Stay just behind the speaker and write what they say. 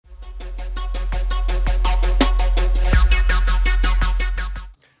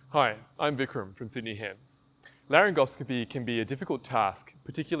Hi, I'm Vikram from Sydney HEMS. Laryngoscopy can be a difficult task,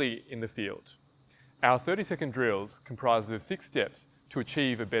 particularly in the field. Our 30-second drills comprise of 6 steps to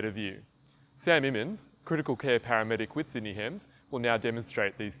achieve a better view. Sam Immons, critical care paramedic with Sydney HEMS, will now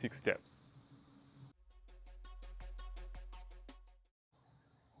demonstrate these 6 steps.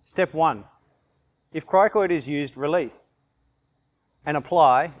 Step 1. If cricoid is used, release and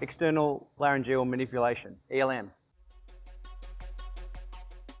apply external laryngeal manipulation, ELM.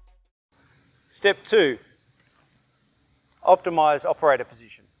 Step 2. Optimise operator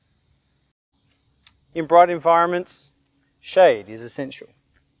position. In bright environments, shade is essential.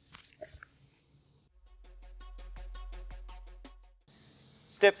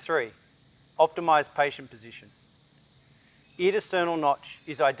 Step 3. Optimise patient position. Ear to sternal notch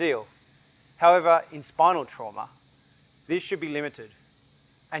is ideal. However, in spinal trauma, this should be limited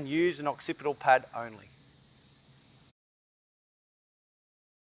and use an occipital pad only.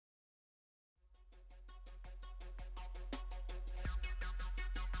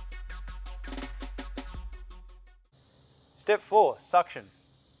 Step 4, suction.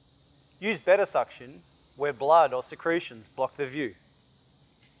 Use better suction where blood or secretions block the view.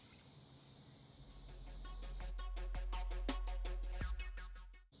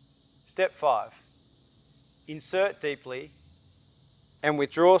 Step 5, insert deeply and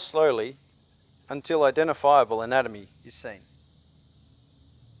withdraw slowly until identifiable anatomy is seen.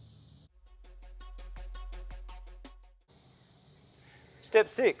 Step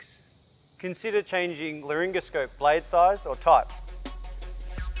 6, consider changing laryngoscope blade size or type.